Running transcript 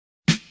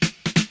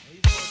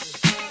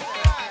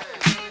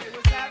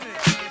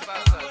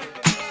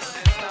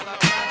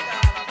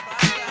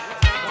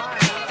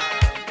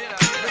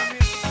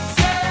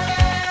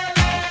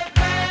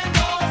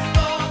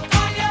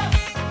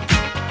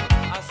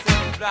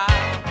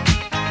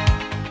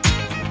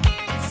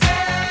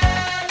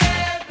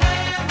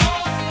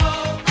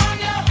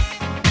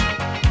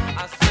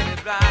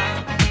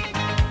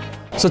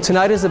So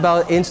tonight is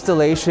about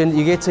installation.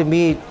 You get to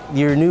meet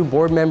your new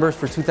board members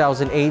for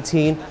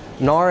 2018.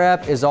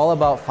 NAHREP is all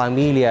about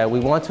familia. We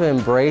want to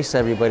embrace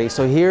everybody.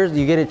 So here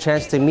you get a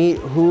chance to meet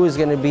who is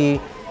going to be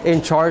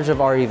in charge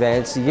of our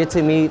events. You get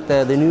to meet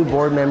the new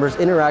board members,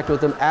 interact with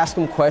them, ask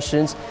them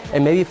questions,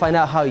 and maybe find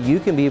out how you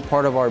can be a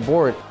part of our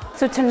board.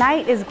 So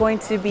tonight is going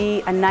to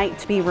be a night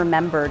to be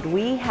remembered.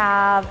 We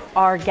have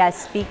our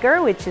guest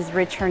speaker, which is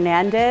Rich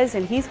Hernandez,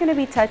 and he's going to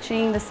be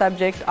touching the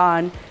subject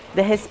on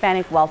the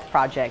Hispanic Wealth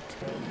Project.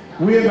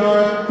 We at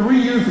NAHREP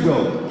 3 years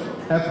ago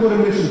have put a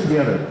mission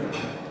together.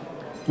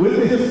 With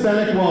the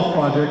Hispanic Wealth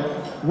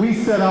Project, we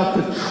set out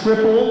to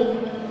triple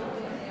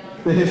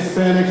the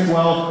Hispanic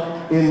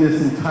wealth in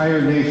this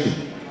entire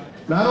nation.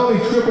 Not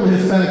only triple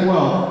Hispanic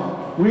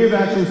wealth, we have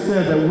actually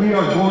said that we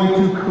are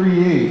going to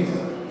create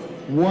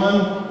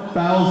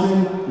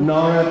 1,000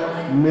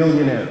 NAHREP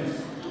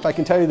millionaires. I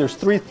can tell you there's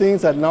 3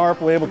 things that NAHREP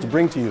will be able to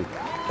bring to you.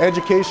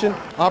 Education,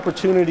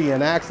 opportunity,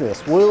 and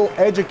access. We'll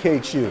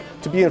educate you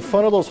to be in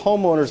front of those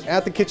homeowners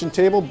at the kitchen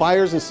table,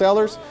 buyers and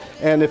sellers.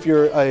 And if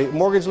you're a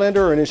mortgage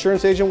lender or an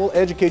insurance agent, we'll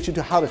educate you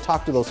to how to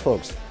talk to those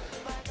folks.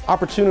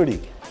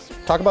 Opportunity.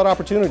 Talk about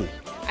opportunity.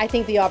 I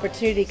think the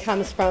opportunity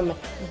comes from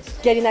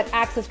getting that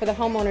access for the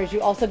homeowners.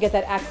 You also get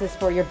that access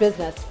for your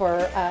business,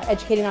 for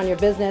educating on your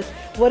business.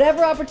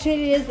 Whatever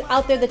opportunity is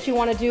out there that you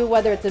want to do,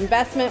 whether it's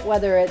investment,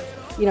 whether it's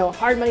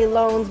hard money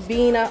loans,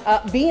 being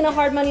a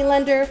hard money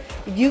lender,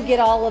 you get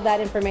all of that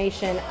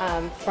information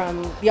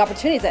from the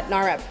opportunities that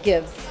NAHREP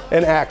gives.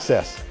 And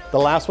access. The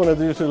last one of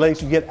these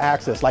relates, you get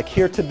access. Like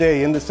here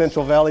today in the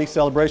Central Valley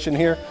celebration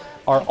here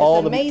are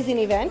all the amazing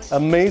event,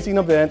 amazing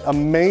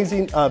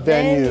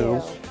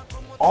venue.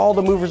 All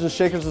the movers and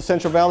shakers of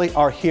Central Valley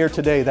are here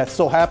today. That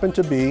so happen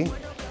to be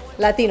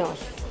Latinos.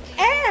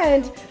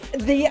 And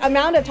the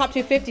amount of top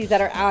 250s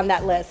that are on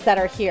that list that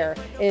are here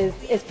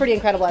is pretty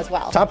incredible as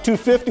well. Top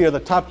 250 are the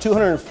top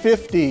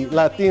 250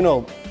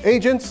 Latino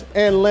agents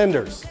and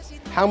lenders.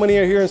 How many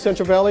are here in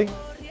Central Valley?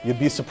 You'd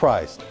be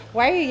surprised.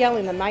 Why are you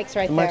yelling? The mic's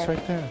right there. The mic's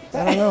right there.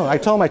 I don't know. I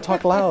told him I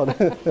talk loud.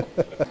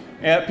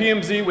 At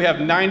PMZ, we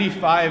have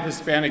 95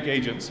 Hispanic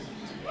agents.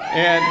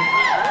 And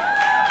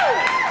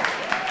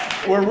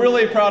we're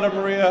really proud of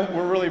Maria.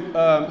 We're really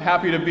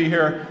happy to be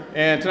here.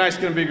 And tonight's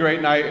going to be a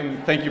great night,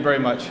 and thank you very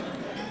much.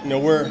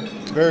 We're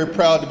very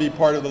proud to be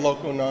part of the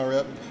local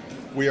NAHREP.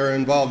 We are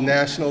involved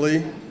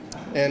nationally,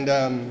 and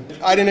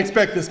I didn't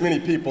expect this many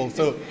people,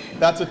 so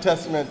that's a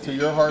testament to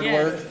your hard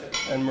work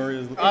and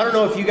Maria's. I don't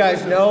know if you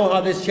guys know how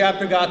this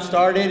chapter got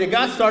started. It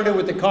got started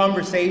with a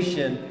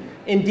conversation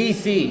in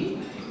DC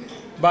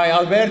by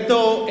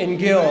Alberto and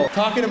Gil,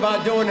 talking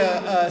about doing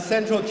a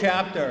central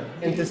chapter,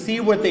 and to see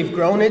what they've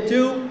grown it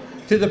to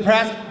the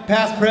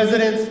past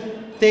presidents,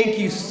 thank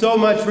you so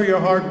much for your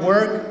hard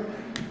work.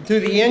 To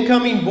the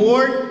incoming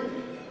board,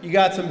 you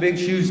got some big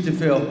shoes to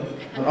fill.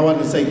 I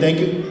wanted to say thank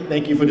you.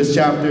 Thank you for this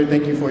chapter.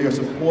 Thank you for your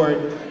support.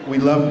 We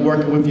love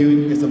working with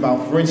you. It's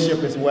about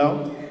friendship as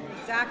well.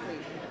 Exactly.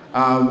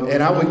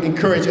 And I would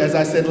encourage, as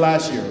I said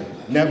last year,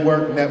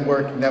 network,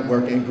 network,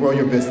 network, and grow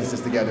your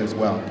businesses together as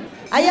well.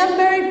 I am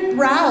very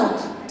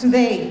proud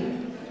today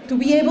to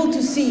be able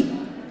to see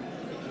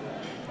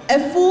a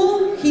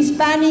full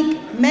Hispanic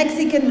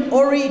Mexican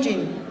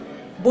origin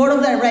board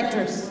of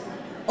directors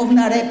of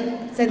NAHREP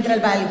Central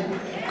Valley.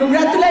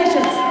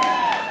 Congratulations.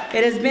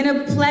 It has been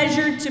a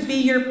pleasure to be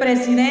your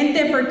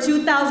presidente for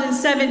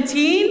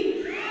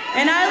 2017,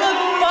 and I look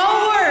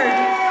forward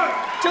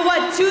to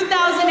what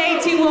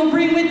 2018 will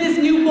bring with this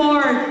new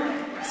board.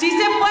 Si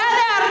se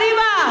puede,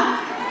 arriba!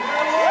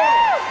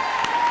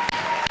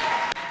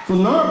 So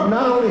NAHREP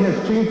not only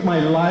has changed my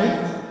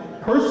life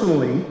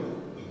personally,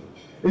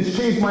 it's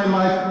changed my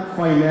life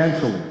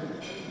financially.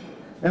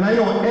 And I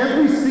know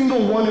every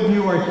single one of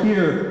you are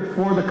here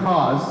for the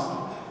cause,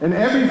 and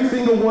every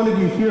single one of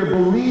you here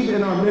believe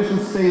in our mission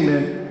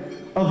statement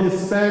of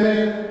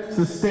Hispanic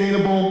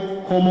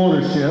sustainable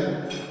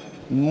homeownership.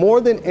 More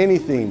than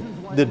anything,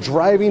 the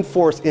driving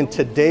force in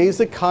today's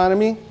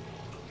economy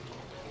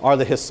are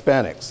the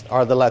Hispanics,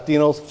 are the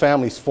Latinos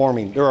families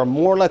forming. There are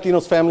more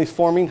Latinos families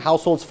forming,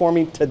 households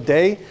forming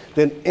today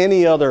than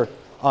any other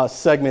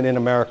segment in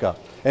America.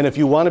 And if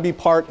you want to be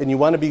part and you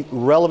want to be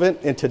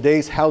relevant in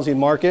today's housing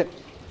market,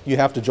 you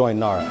have to join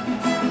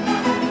NAHREP.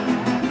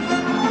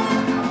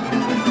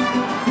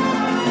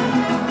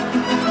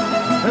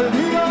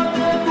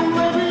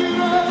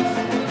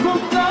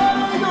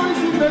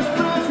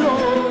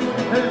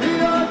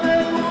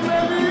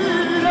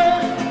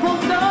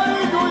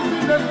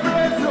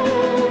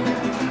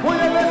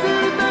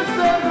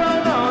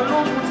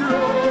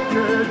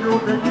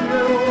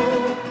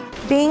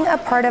 Being a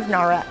part of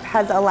NAHREP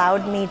has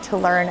allowed me to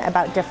learn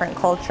about different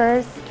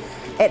cultures.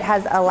 It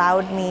has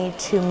allowed me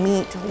to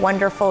meet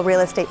wonderful real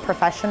estate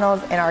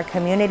professionals in our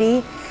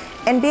community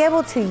and be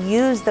able to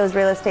use those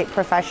real estate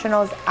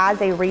professionals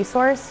as a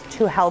resource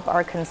to help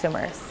our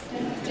consumers.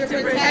 To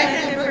protect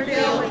and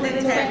fulfill the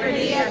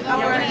integrity of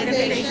our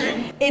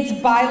organization. its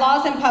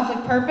bylaws and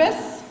public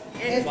purpose,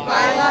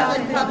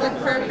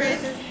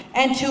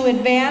 and to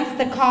advance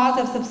the cause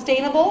of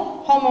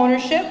sustainable home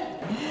ownership.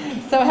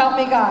 So help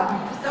me God.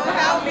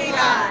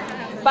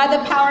 By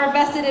the power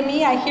vested in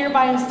me, I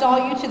hereby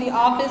install you to the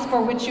office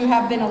for which you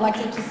have been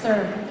elected to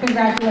serve.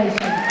 Congratulations.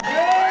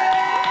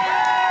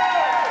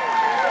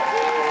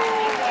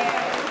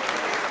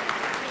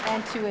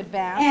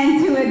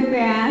 And to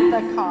advance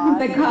the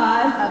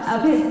cause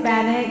of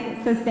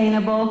Hispanic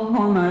sustainable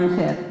home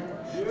ownership.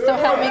 So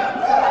help me God.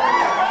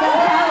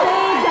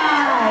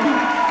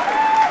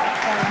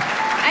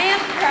 I am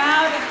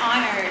proud and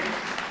honored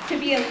to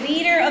be a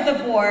leader of the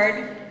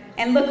board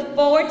and look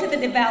forward to the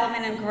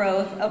development and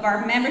growth of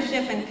our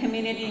membership and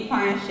community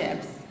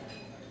partnerships.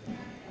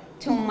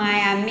 To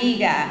my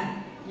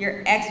amiga,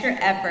 your extra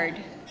effort,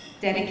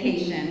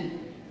 dedication,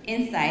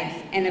 insights,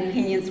 and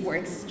opinions were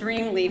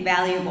extremely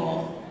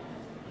valuable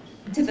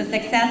to the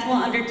successful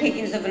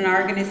undertakings of an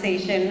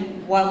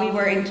organization while we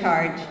were in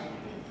charge.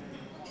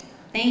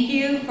 Thank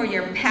you for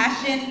your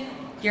passion,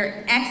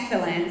 your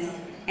excellence,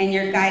 and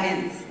your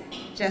guidance,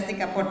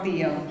 Jessica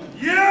Portillo.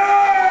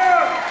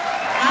 Yeah!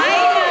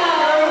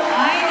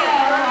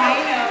 I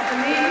know,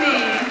 believe me,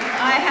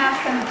 I have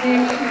some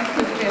big shoes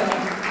to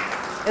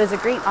fill. It was a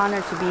great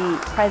honor to be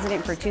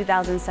president for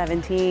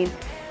 2017.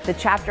 The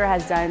chapter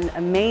has done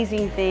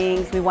amazing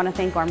things. We want to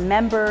thank our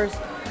members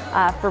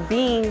for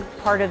being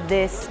part of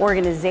this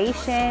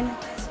organization.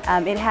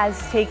 It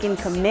has taken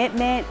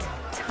commitment,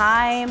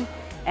 time,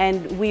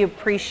 and we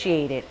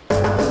appreciate it.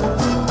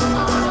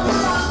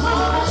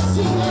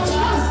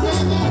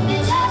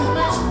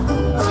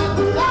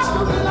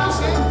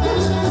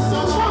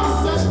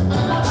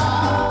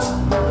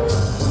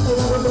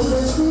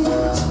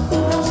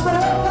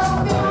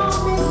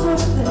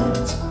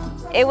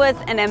 It was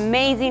an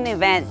amazing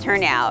event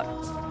turnout.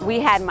 We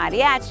had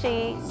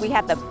mariachi, we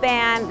had the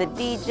band, the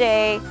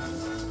DJ.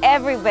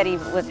 Everybody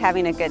was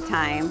having a good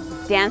time,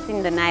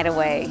 dancing the night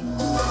away.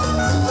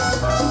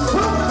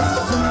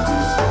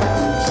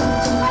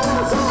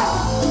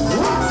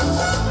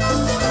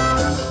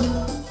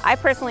 I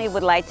personally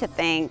would like to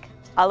thank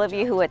all of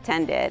you who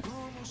attended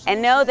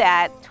and know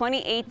that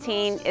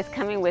 2018 is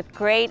coming with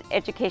great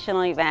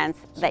educational events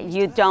that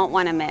you don't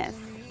want to miss.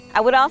 I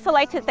would also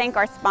like to thank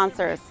our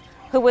sponsors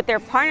who with their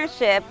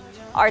partnership,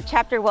 our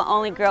chapter will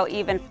only grow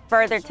even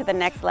further to the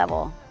next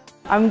level.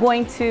 I'm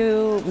going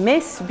to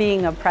miss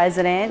being a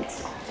president,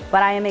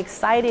 but I am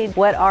excited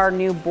what our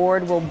new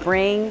board will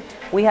bring.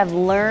 We have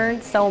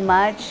learned so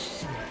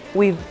much.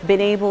 We've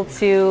been able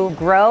to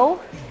grow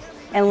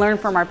and learn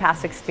from our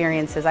past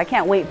experiences. I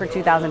can't wait for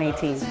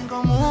 2018.